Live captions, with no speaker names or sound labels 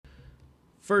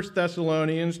1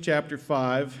 Thessalonians chapter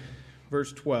 5,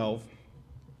 verse 12.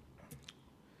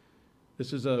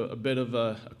 This is a bit of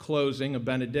a closing, a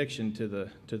benediction to the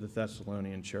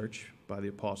Thessalonian church by the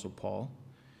Apostle Paul.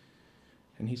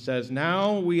 And he says,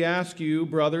 "Now we ask you,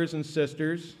 brothers and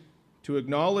sisters, to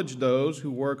acknowledge those who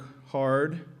work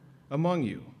hard among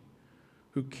you,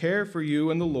 who care for you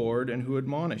in the Lord and who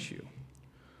admonish you.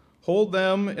 Hold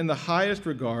them in the highest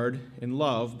regard in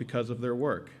love because of their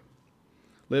work.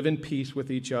 Live in peace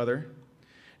with each other.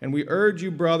 And we urge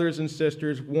you, brothers and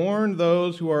sisters, warn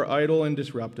those who are idle and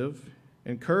disruptive,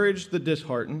 encourage the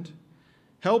disheartened,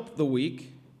 help the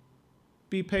weak,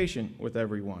 be patient with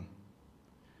everyone.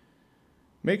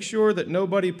 Make sure that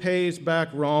nobody pays back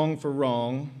wrong for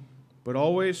wrong, but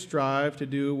always strive to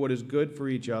do what is good for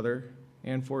each other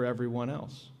and for everyone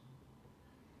else.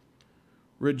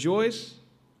 Rejoice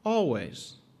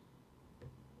always.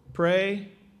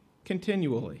 Pray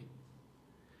continually.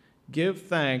 Give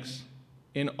thanks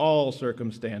in all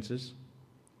circumstances,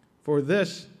 for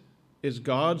this is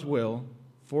God's will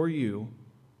for you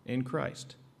in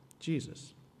Christ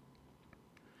Jesus.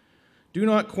 Do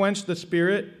not quench the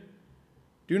Spirit.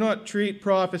 Do not treat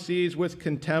prophecies with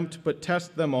contempt, but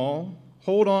test them all.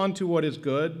 Hold on to what is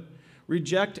good.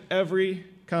 Reject every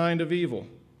kind of evil.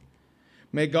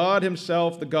 May God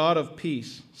himself, the God of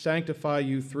peace, sanctify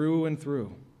you through and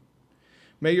through.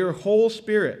 May your whole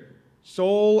spirit,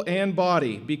 soul, and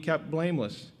body be kept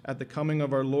blameless at the coming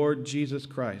of our Lord Jesus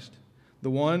Christ. The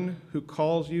one who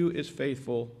calls you is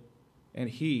faithful, and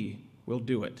he will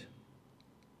do it.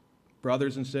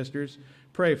 Brothers and sisters,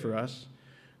 pray for us.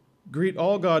 Greet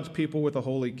all God's people with a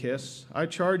holy kiss. I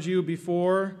charge you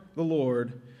before the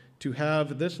Lord to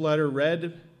have this letter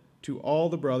read to all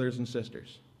the brothers and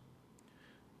sisters.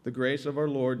 The grace of our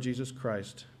Lord Jesus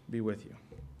Christ be with you."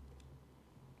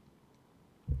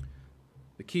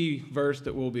 The key verse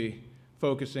that we'll be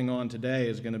focusing on today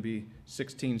is going to be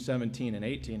 16, 17, and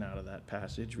 18 out of that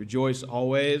passage. Rejoice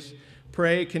always,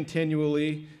 pray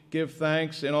continually, give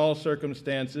thanks in all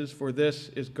circumstances, for this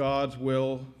is God's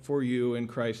will for you in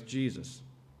Christ Jesus.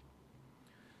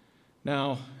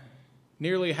 Now,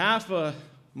 nearly half a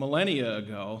millennia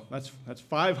ago, that's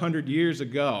 500 years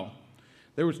ago,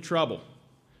 there was trouble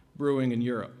brewing in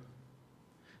Europe.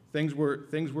 Things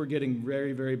were getting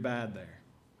very, very bad there.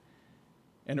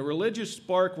 And a religious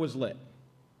spark was lit.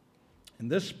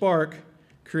 And this spark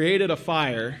created a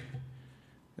fire,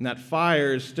 and that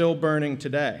fire is still burning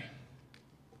today.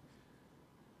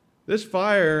 This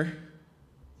fire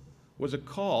was a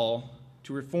call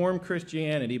to reform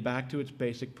Christianity back to its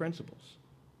basic principles.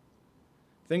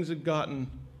 Things had gotten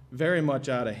very much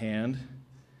out of hand,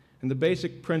 and the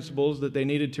basic principles that they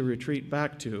needed to retreat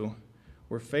back to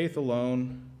were faith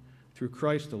alone, through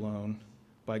Christ alone,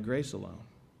 by grace alone.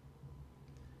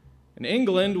 And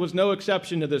England was no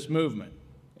exception to this movement.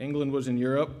 England was in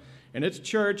Europe, and its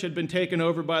church had been taken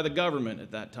over by the government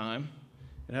at that time.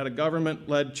 It had a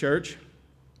government-led church.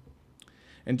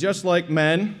 And just like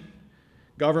men,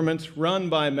 governments run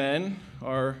by men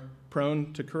are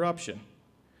prone to corruption.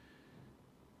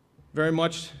 Very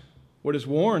much what is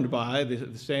warned by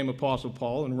the same Apostle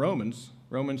Paul in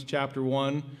Romans chapter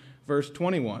 1, verse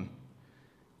 21,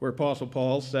 where Apostle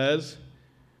Paul says,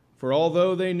 "For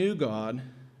although they knew God,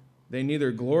 they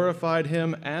neither glorified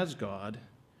him as God,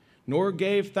 nor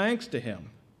gave thanks to him.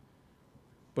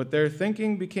 But their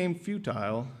thinking became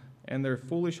futile, and their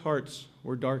foolish hearts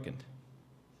were darkened."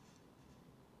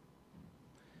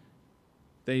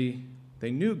 They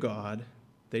knew God,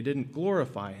 they didn't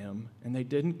glorify him, and they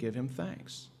didn't give him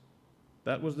thanks.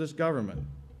 That was this government,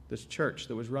 this church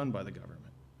that was run by the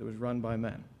government, that was run by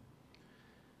men.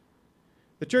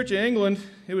 The Church of England,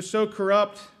 it was so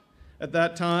corrupt at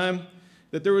that time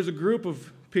that there was a group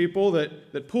of people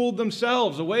that pulled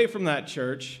themselves away from that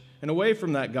church and away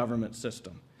from that government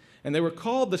system. And they were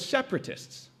called the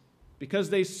separatists because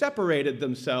they separated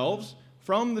themselves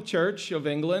from the Church of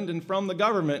England and from the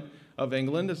government of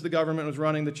England as the government was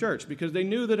running the church, because they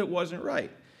knew that it wasn't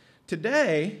right.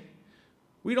 Today,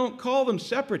 we don't call them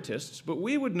separatists, but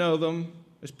we would know them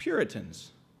as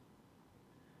Puritans.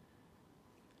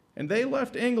 And they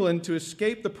left England to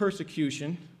escape the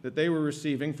persecution that they were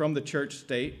receiving from the church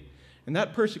state, and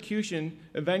that persecution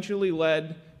eventually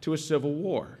led to a civil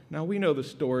war. Now, we know the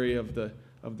story of the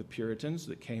Puritans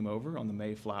that came over on the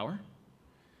Mayflower.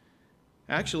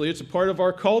 Actually, it's a part of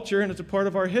our culture and it's a part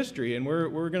of our history, and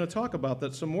we're going to talk about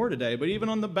that some more today. But even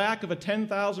on the back of a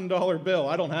 $10,000 bill,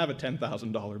 I don't have a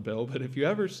 $10,000 bill, but if you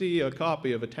ever see a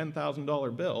copy of a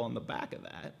 $10,000 bill, on the back of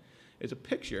that is a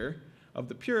picture of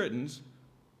the Puritans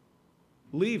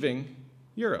leaving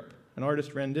Europe, an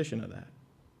artist rendition of that,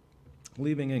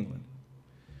 leaving England.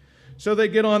 So they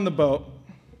get on the boat.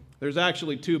 There's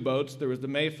actually two boats. There was the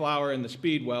Mayflower and the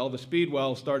Speedwell. The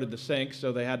Speedwell started to sink,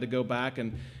 so they had to go back,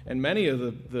 and many of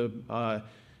the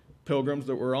pilgrims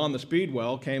that were on the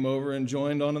Speedwell came over and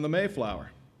joined onto the Mayflower.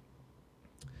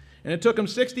 And it took them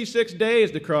 66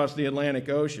 days to cross the Atlantic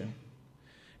Ocean.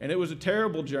 And it was a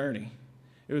terrible journey.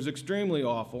 It was extremely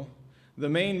awful. The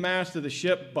main mast of the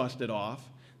ship busted off.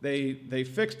 They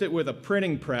fixed it with a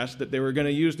printing press that they were going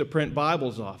to use to print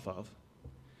Bibles off of.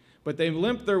 But they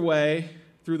limped their way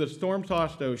through the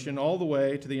storm-tossed ocean all the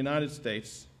way to the United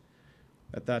States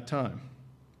at that time.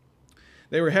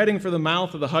 They were heading for the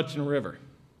mouth of the Hudson River.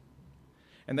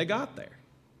 And they got there.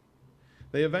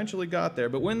 They eventually got there.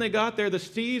 But when they got there, the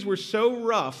seas were so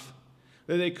rough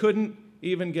that they couldn't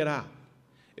even get out.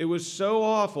 It was so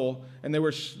awful, and they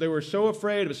were so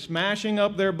afraid of smashing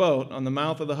up their boat on the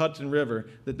mouth of the Hudson River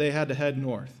that they had to head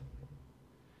north.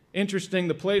 Interesting,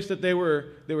 the place that they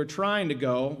were trying to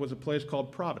go was a place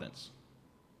called Providence.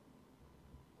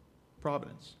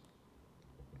 Providence.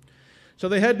 So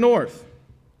they head north,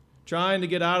 trying to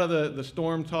get out of the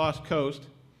storm-tossed coast,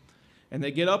 and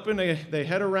they get up and they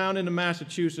head around into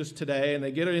Massachusetts today, and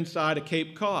they get inside of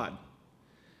Cape Cod.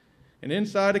 And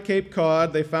inside of Cape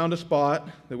Cod, they found a spot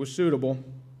that was suitable.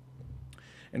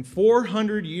 And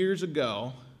 400 years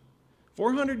ago,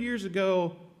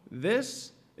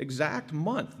 this exact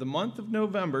month, the month of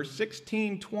November,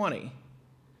 1620,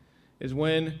 is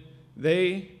when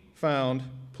they found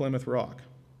Plymouth Rock.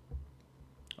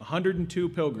 102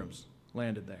 pilgrims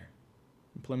landed there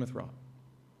in Plymouth Rock.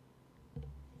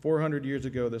 400 years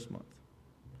ago this month.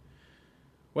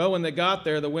 Well, when they got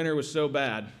there, the winter was so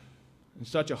bad, and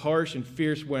such a harsh and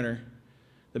fierce winter,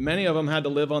 that many of them had to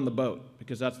live on the boat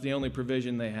because that's the only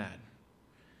provision they had.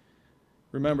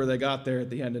 Remember, they got there at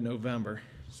the end of November,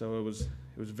 so it was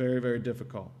very, very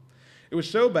difficult. It was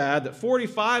so bad that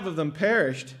 45 of them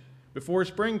perished before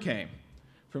spring came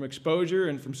from exposure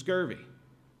and from scurvy.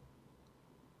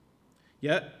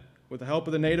 Yet, with the help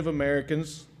of the Native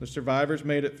Americans, the survivors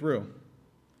made it through. And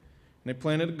they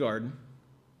planted a garden,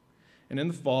 and in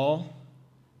the fall,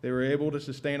 they were able to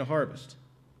sustain a harvest.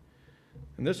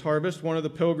 In this harvest, one of the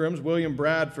pilgrims, William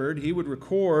Bradford, he would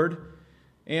record,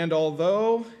 and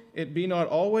although it be not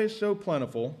always so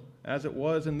plentiful as it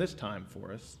was in this time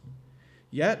for us,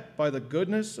 yet by the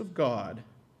goodness of God,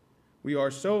 we are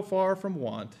so far from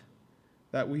want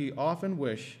that we often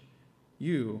wish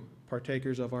you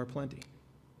partakers of our plenty.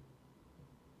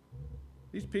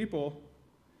 These people,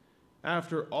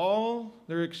 after all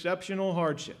their exceptional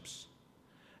hardships,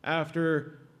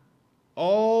 after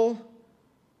all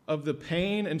of the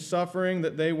pain and suffering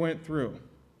that they went through,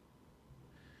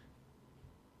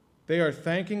 they are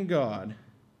thanking God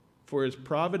for his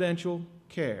providential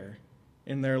care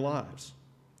in their lives.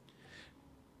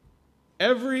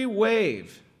 Every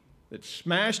wave that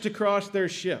smashed across their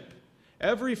ship,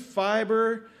 every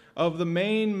fiber of the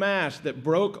main mast that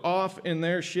broke off in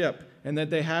their ship and that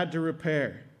they had to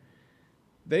repair,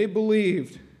 they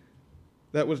believed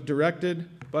that was directed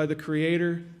by the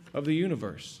creator of the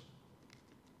universe.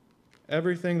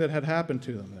 Everything that had happened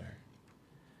to them there.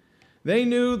 They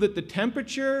knew that the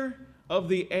temperature of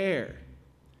the air,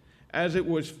 as it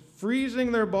was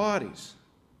freezing their bodies,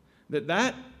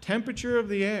 that temperature of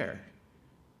the air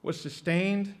was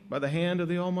sustained by the hand of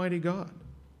the Almighty God.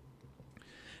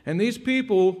 And these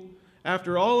people,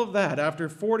 after all of that, after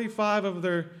 45 of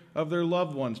their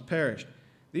loved ones perished,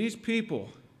 these people,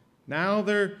 now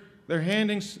they're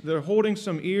holding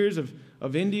some ears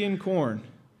of Indian corn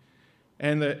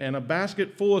and a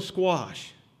basket full of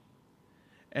squash.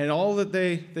 And all that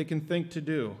they can think to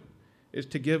do is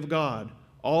to give God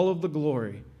all of the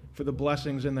glory for the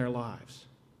blessings in their lives.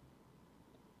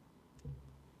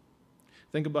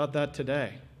 Think about that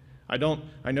today. I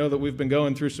know that we've been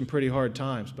going through some pretty hard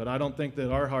times, but I don't think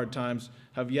that our hard times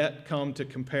have yet come to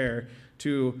compare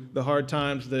to the hard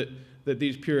times that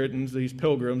these Puritans, these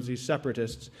pilgrims, these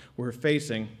separatists were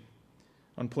facing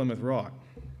on Plymouth Rock.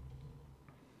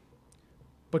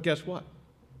 But guess what?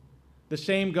 The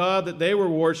same God that they were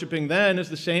worshiping then is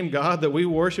the same God that we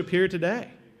worship here today.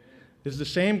 Is the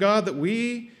same God that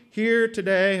we here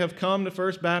today have come to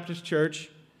First Baptist Church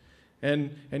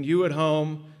and you at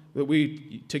home, that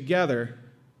we together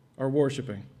are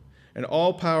worshiping. An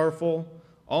all-powerful,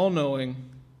 all-knowing,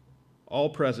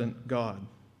 all-present God.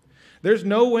 There's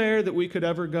nowhere that we could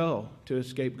ever go to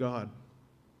escape God.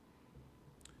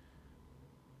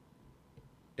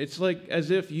 It's like as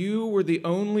if you were the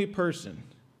only person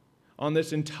on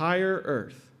this entire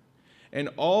earth, and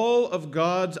all of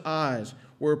God's eyes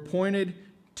were pointed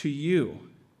to you.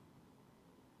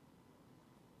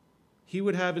 He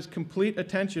would have his complete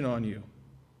attention on you.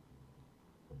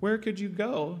 where could you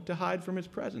go to hide from his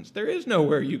presence? There is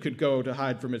nowhere you could go to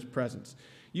hide from his presence.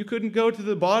 You couldn't go to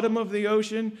the bottom of the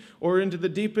ocean or into the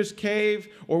deepest cave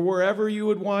or wherever you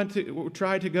would want to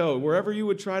try to go, wherever you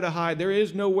would try to hide. There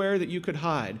is nowhere that you could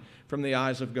hide from the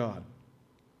eyes of God.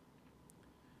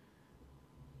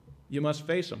 You must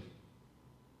face him.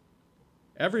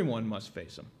 Everyone must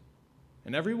face him.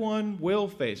 And everyone will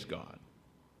face God.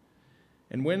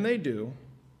 And when they do,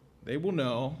 they will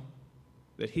know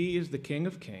that he is the King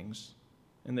of Kings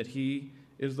and that he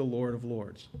is the Lord of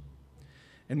Lords.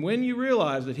 And when you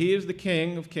realize that he is the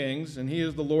King of Kings and he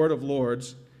is the Lord of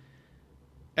Lords,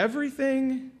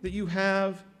 everything that you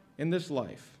have in this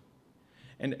life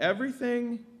and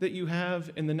everything that you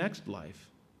have in the next life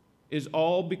is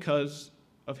all because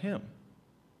of him.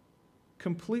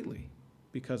 Completely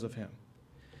because of him.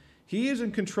 He is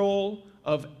in control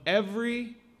of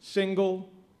every single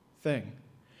thing.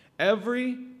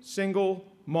 Every single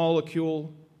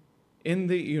molecule in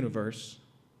the universe,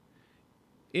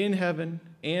 in heaven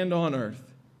and on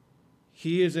earth,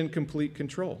 he is in complete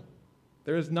control.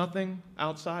 There is nothing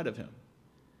outside of him.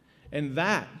 And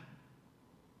that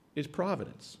is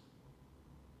providence.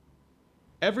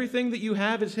 Everything that you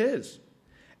have is his.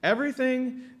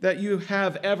 Everything that you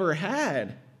have ever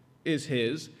had is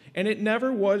his, and it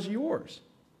never was yours.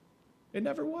 It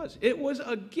never was. It was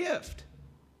a gift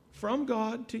from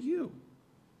God to you.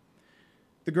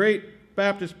 The great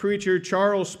Baptist preacher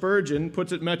Charles Spurgeon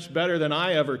puts it much better than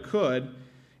I ever could.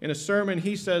 In a sermon,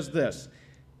 he says this: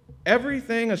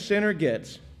 everything a sinner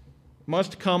gets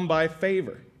must come by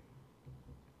favor.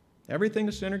 Everything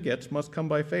a sinner gets must come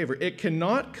by favor. It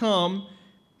cannot come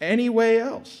any way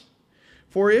else.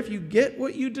 For if you get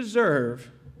what you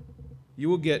deserve, you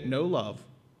will get no love,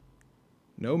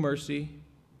 no mercy,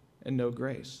 and no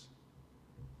grace.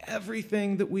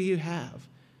 Everything that we have,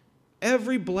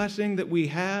 every blessing that we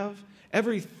have,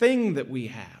 everything that we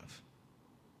have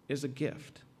is a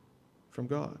gift from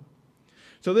God.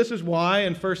 So this is why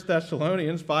in 1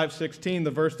 Thessalonians 5:16,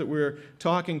 the verse that we're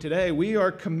talking today, we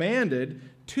are commanded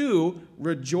to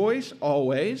rejoice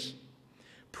always,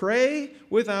 pray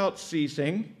without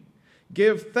ceasing,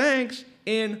 give thanks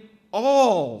in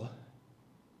all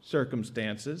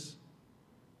circumstances.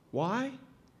 Why?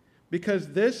 Because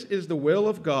this is the will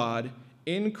of God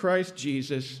in Christ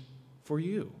Jesus for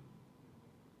you.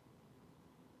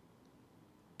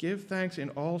 Give thanks in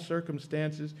all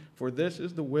circumstances, for this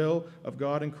is the will of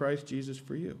God in Christ Jesus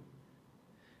for you.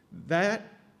 That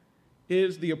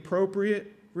is the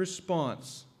appropriate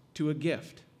response to a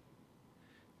gift.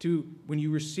 To when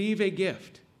you receive a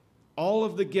gift, all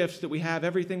of the gifts that we have,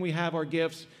 everything we have are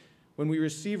gifts. When we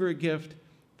receive a gift,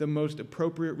 the most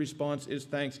appropriate response is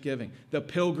thanksgiving. The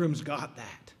Pilgrims got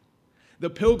that. The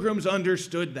Pilgrims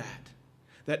understood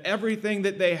that everything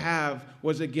that they have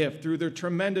was a gift. Through their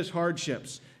tremendous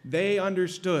hardships, they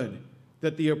understood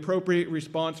that the appropriate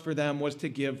response for them was to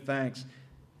give thanks,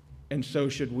 and so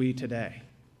should we today.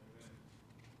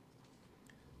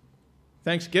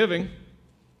 Thanksgiving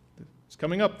is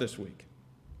coming up this week.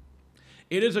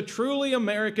 It is a truly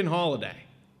American holiday.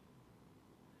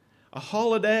 A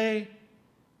holiday,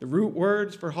 the root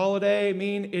words for holiday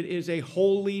mean it is a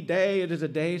holy day. It is a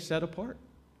day set apart.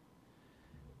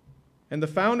 And the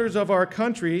founders of our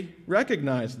country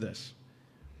recognized this.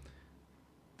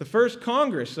 The first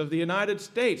Congress of the United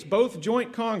States, both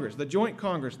joint Congress,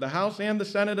 the House and the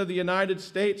Senate of the United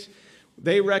States,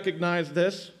 they recognized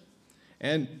this,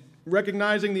 and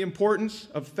recognizing the importance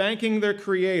of thanking their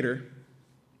Creator,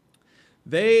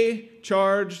 they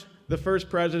charged the first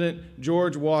president,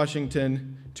 George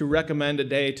Washington, to recommend a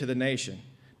day to the nation,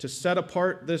 to set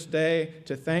apart this day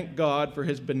to thank God for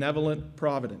his benevolent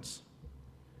providence.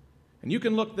 And you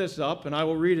can look this up, and I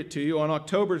will read it to you. On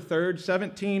October 3rd,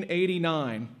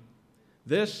 1789,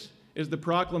 this is the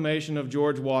proclamation of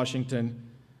George Washington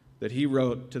that he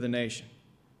wrote to the nation.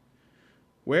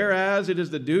 Whereas it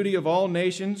is the duty of all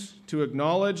nations to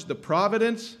acknowledge the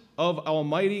providence of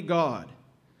Almighty God,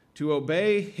 to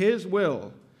obey his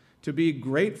will, to be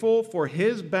grateful for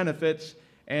his benefits,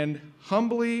 and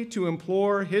humbly to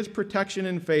implore his protection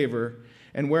and favor,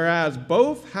 and whereas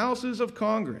both houses of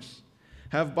Congress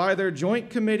have by their joint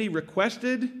committee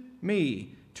requested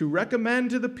me to recommend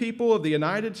to the people of the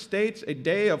United States a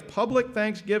day of public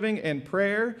thanksgiving and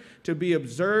prayer to be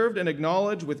observed and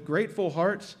acknowledged with grateful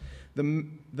hearts,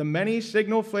 the many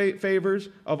signal favors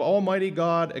of Almighty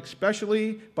God,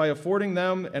 especially by affording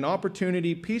them an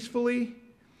opportunity peacefully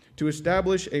to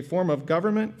establish a form of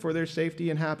government for their safety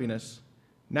and happiness.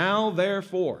 Now,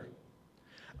 therefore,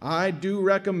 I do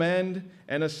recommend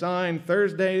and assign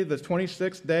Thursday, the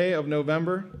 26th day of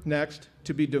November next,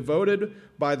 to be devoted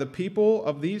by the people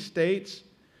of these states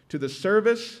to the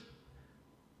service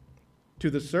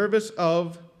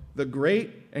of the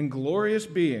great and glorious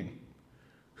being,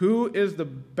 who is the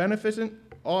beneficent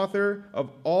author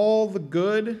of all the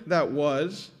good that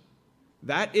was,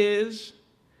 that is,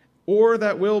 or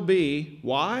that will be.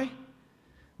 Why?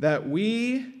 That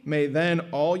we may then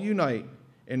all unite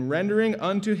in rendering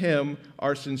unto him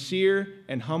our sincere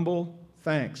and humble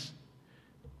thanks.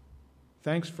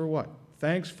 Thanks for what?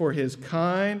 Thanks for his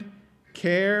kind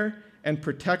care and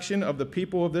protection of the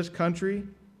people of this country,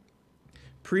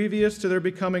 previous to their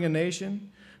becoming a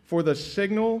nation, for the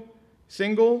single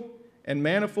and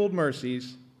manifold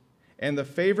mercies and the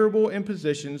favorable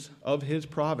impositions of his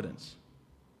providence.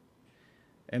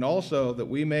 And also that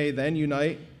we may then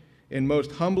unite in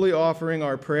most humbly offering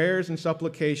our prayers and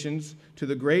supplications to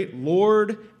the great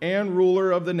Lord and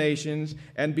ruler of the nations,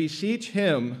 and beseech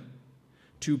him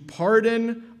to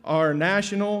pardon our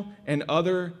national and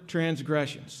other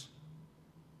transgressions.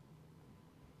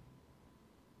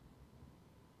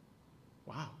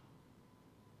 Wow.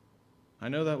 I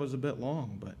know that was a bit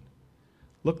long, but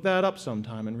look that up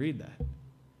sometime and read that.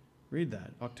 Read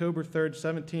that. October 3rd,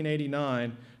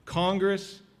 1789,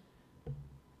 Congress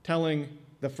telling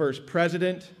the first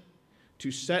president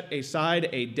to set aside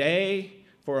a day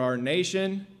for our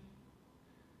nation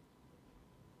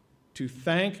to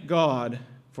thank God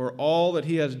for all that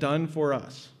he has done for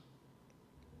us.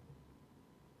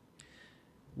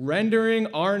 Rendering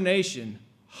our nation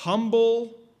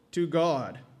humble to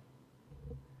God.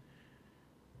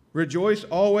 Rejoice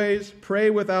always,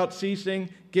 pray without ceasing,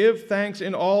 give thanks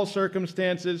in all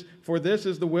circumstances, for this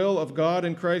is the will of God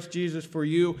in Christ Jesus for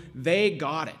you. They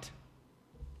got it.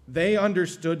 They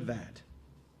understood that.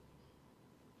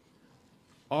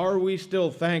 Are we still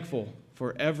thankful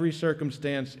for every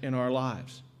circumstance in our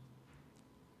lives?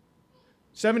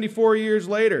 74 years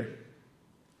later,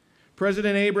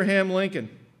 President Abraham Lincoln,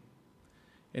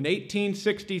 in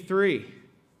 1863,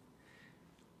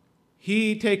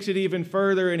 he takes it even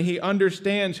further, and he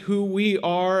understands who we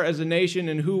are as a nation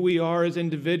and who we are as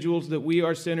individuals, that we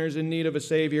are sinners in need of a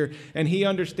Savior, and he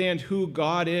understands who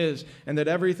God is and that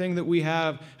everything that we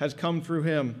have has come through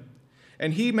him.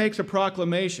 And he makes a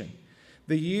proclamation.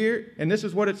 The year, and this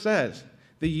is what it says,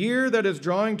 the year that is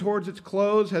drawing towards its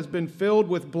close has been filled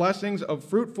with blessings of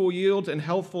fruitful yields and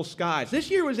healthful skies. This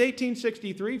year was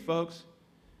 1863, folks.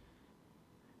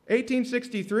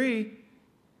 1863.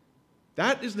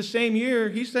 That is the same year,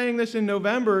 he's saying this in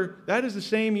November, that is the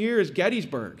same year as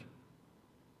Gettysburg.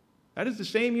 That is the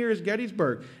same year as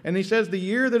Gettysburg. And he says, the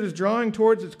year that is drawing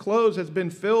towards its close has been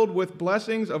filled with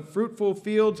blessings of fruitful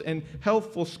fields and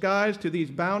healthful skies to these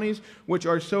bounties, which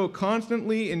are so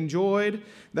constantly enjoyed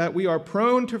that we are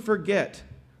prone to forget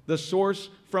the source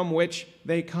from which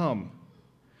they come.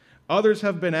 Others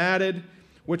have been added,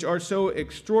 which are so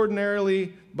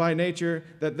extraordinarily by nature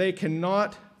that they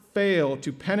cannot fail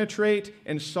to penetrate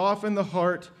and soften the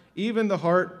heart, even the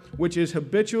heart which is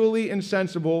habitually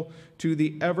insensible to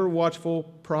the ever-watchful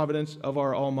providence of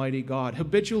our Almighty God.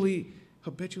 Habitually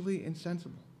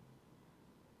insensible.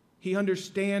 He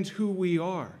understands who we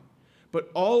are. But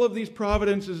all of these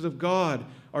providences of God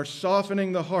are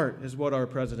softening the heart, is what our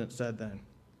president said then.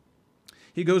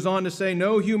 He goes on to say,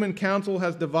 no human counsel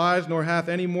has devised, nor hath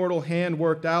any mortal hand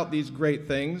worked out these great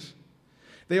things.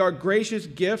 They are gracious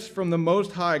gifts from the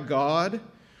Most High God,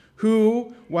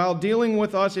 who, while dealing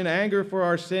with us in anger for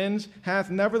our sins,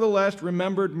 hath nevertheless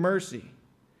remembered mercy.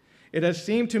 It has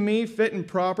seemed to me fit and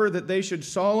proper that they should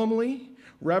solemnly,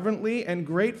 reverently, and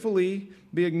gratefully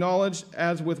be acknowledged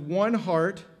as with one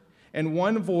heart and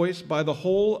one voice by the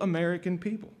whole American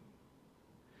people.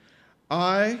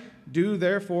 I do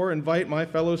therefore invite my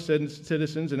fellow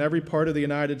citizens in every part of the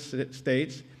United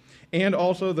States, and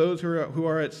also those who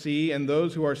are at sea and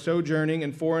those who are sojourning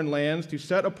in foreign lands, to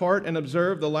set apart and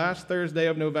observe the last Thursday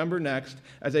of November next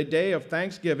as a day of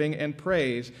thanksgiving and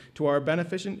praise to our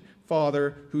beneficent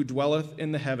Father who dwelleth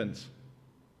in the heavens.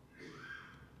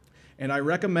 And I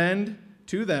recommend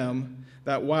to them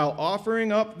that while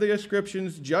offering up the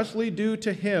ascriptions justly due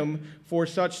to him for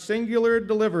such singular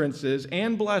deliverances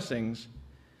and blessings,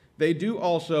 they do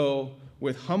also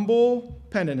with humble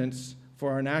penitence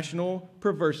for our national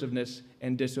perversiveness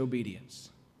and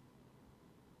disobedience.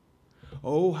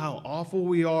 Oh, how awful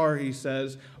we are, he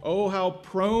says. Oh, how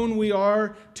prone we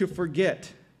are to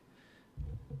forget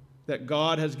that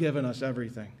God has given us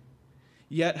everything.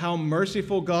 Yet how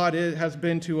merciful God has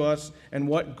been to us, and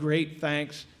what great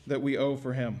thanks that we owe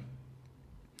for him.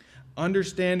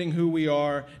 Understanding who we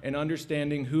are and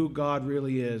understanding who God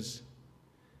really is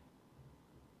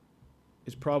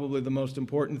probably the most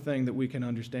important thing that we can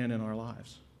understand in our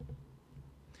lives.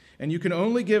 And you can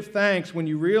only give thanks when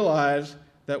you realize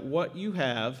that what you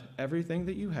have, everything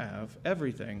that you have,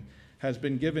 everything has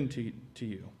been given to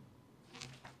you.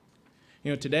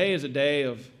 You know, today is a day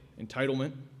of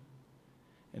entitlement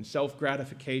and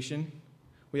self-gratification.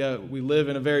 We live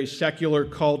in a very secular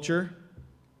culture,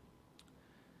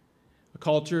 a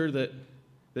culture that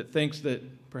thinks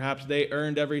that perhaps they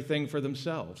earned everything for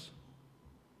themselves.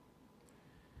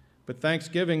 But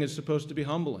Thanksgiving is supposed to be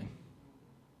humbling.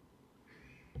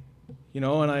 You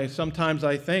know, and sometimes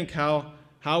I think, how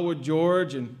would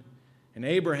George and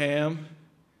Abraham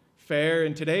fare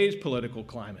in today's political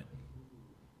climate?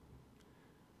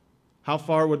 How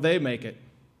far would they make it?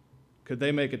 Could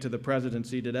they make it to the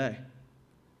presidency today?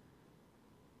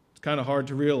 It's kind of hard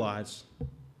to realize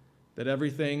that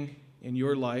everything in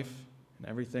your life and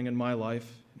everything in my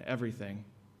life and everything,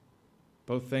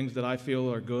 both things that I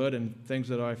feel are good and things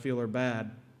that I feel are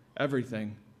bad,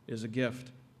 everything is a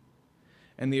gift.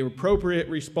 And the appropriate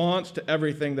response to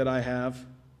everything that I have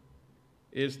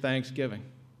is thanksgiving.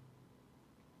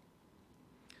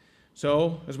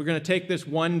 So, as we're going to take this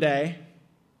one day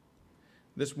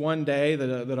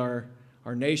that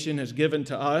our nation has given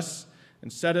to us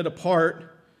and set it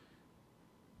apart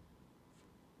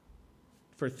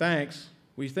for thanks,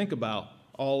 we think about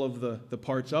all of the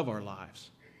parts of our lives.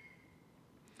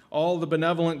 All the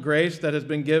benevolent grace that has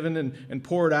been given and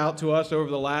poured out to us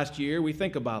over the last year, we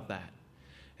think about that.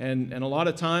 And a lot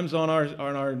of times on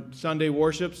our Sunday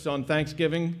worships on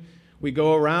Thanksgiving, we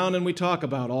go around and we talk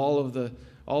about all of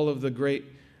the great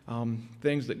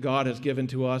things that God has given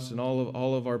to us and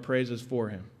all of our praises for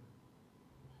Him.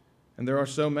 And there are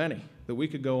so many that we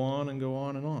could go on and go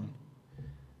on and on.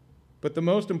 But the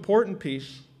most important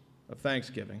piece of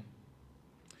Thanksgiving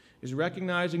is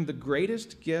recognizing the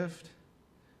greatest gift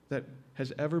that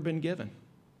has ever been given.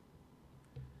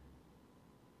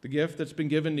 The gift that's been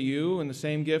given to you, and the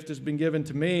same gift has been given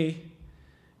to me,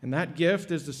 and that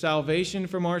gift is the salvation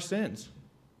from our sins.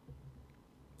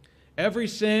 Every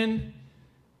sin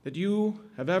that you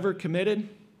have ever committed,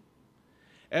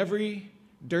 every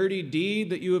dirty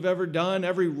deed that you have ever done,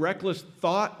 every reckless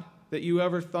thought that you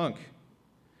ever thunk,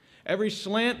 every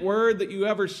slant word that you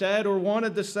ever said or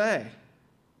wanted to say,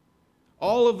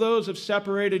 all of those have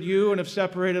separated you and have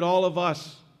separated all of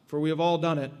us, for we have all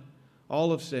done it.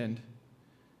 All have sinned.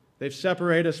 They've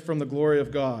separated us from the glory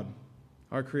of God,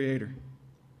 our Creator.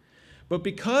 But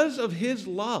because of His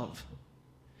love,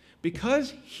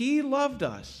 because He loved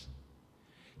us,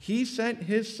 He sent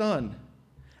His Son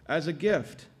as a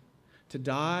gift to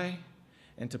die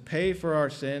and to pay for our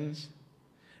sins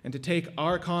and to take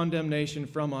our condemnation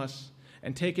from us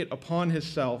and take it upon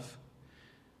Himself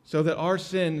so that our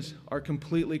sins are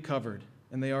completely covered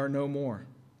and they are no more.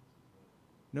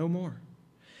 No more.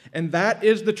 And that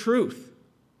is the truth.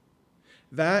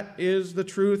 That is the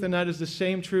truth, and that is the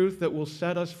same truth that will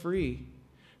set us free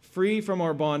from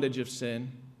our bondage of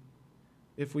sin,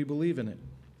 if we believe in it.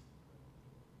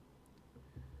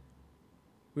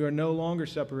 We are no longer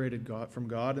separated from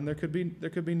God, and there could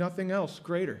be nothing else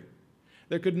greater.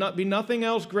 There could not be nothing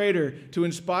else greater to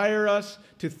inspire us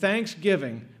to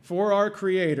thanksgiving for our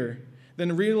Creator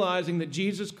than realizing that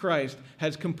Jesus Christ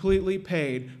has completely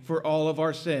paid for all of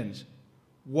our sins.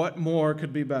 What more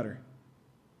could be better?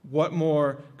 What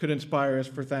more could inspire us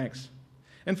for thanks?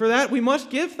 And for that, we must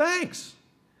give thanks.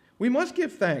 We must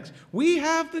give thanks. We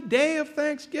have the day of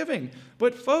Thanksgiving.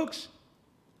 But folks,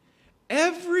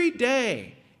 every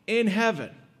day in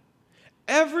heaven,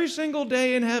 every single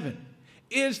day in heaven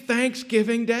is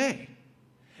Thanksgiving Day.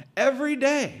 Every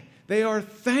day they are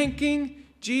thanking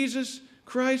Jesus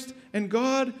Christ and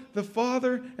God the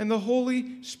Father and the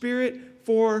Holy Spirit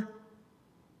for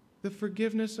the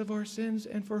forgiveness of our sins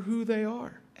and for who they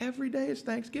are. Every day is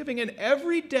Thanksgiving, and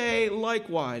every day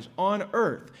likewise on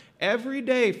earth, every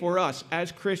day for us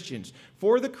as Christians,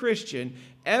 for the Christian,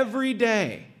 every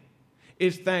day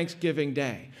is Thanksgiving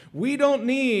Day. We don't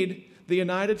need the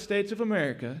United States of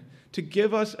America to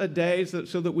give us a day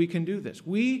so that we can do this.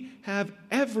 We have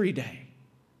every day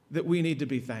that we need to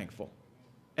be thankful.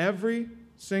 Every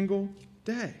single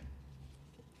day.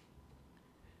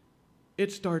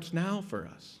 It starts now for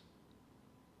us.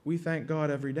 We thank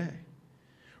God every day.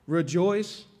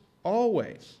 Rejoice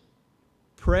always.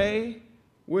 Pray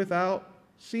without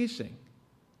ceasing.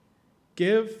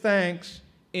 Give thanks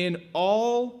in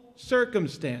all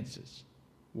circumstances.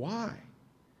 Why?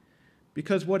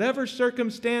 Because whatever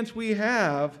circumstance we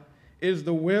have is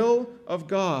the will of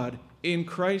God in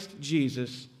Christ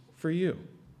Jesus for you.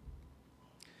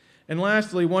 And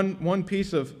lastly, one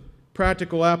piece of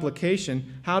practical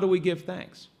application: how do we give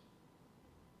thanks?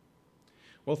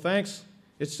 Well, thanks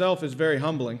itself is very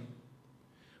humbling.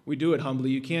 We do it humbly.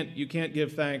 You can't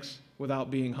give thanks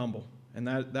without being humble. and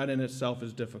that in itself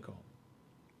is difficult.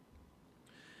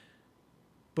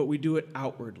 But we do it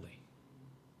outwardly.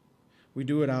 We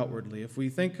do it outwardly. If we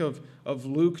think of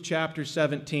Luke chapter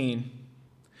 17,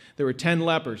 there were 10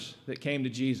 lepers that came to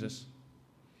Jesus,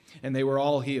 and they were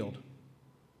all healed.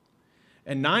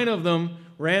 And 9 of them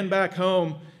ran back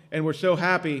home and were so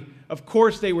happy. Of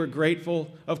course they were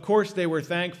grateful. Of course they were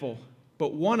thankful.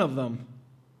 But one of them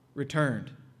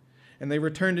returned. And they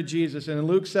returned to Jesus. And in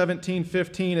Luke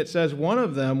 17:15, it says, one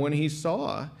of them, when he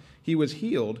saw he was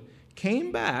healed,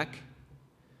 came back,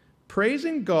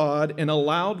 praising God in a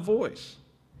loud voice.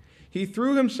 He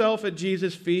threw himself at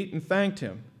Jesus' feet and thanked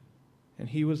him. And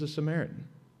he was a Samaritan.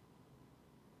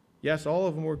 Yes, all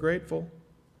of them were grateful,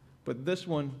 but this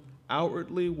one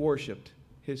outwardly worshiped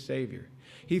his Savior.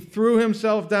 He threw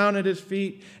himself down at his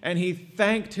feet, and he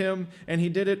thanked him, and he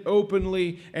did it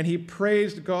openly, and he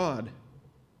praised God.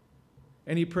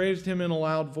 And he praised him in a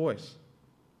loud voice.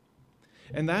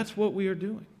 And that's what we are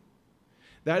doing.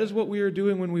 That is what we are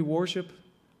doing when we worship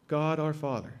God our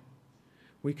Father.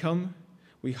 We come,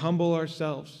 we humble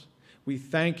ourselves, we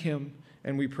thank him,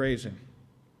 and we praise him.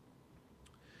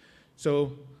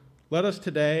 So let us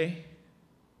today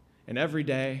and every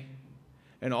day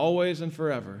and always and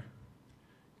forever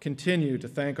continue to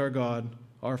thank our God,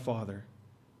 our Father,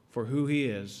 for who he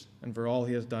is and for all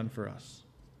he has done for us.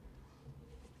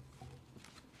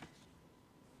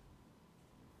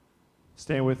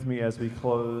 Stand with me as we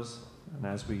close and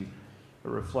as we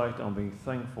reflect on being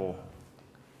thankful.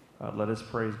 Let us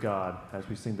praise God as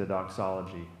we sing the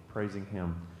doxology, praising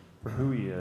him for who he is.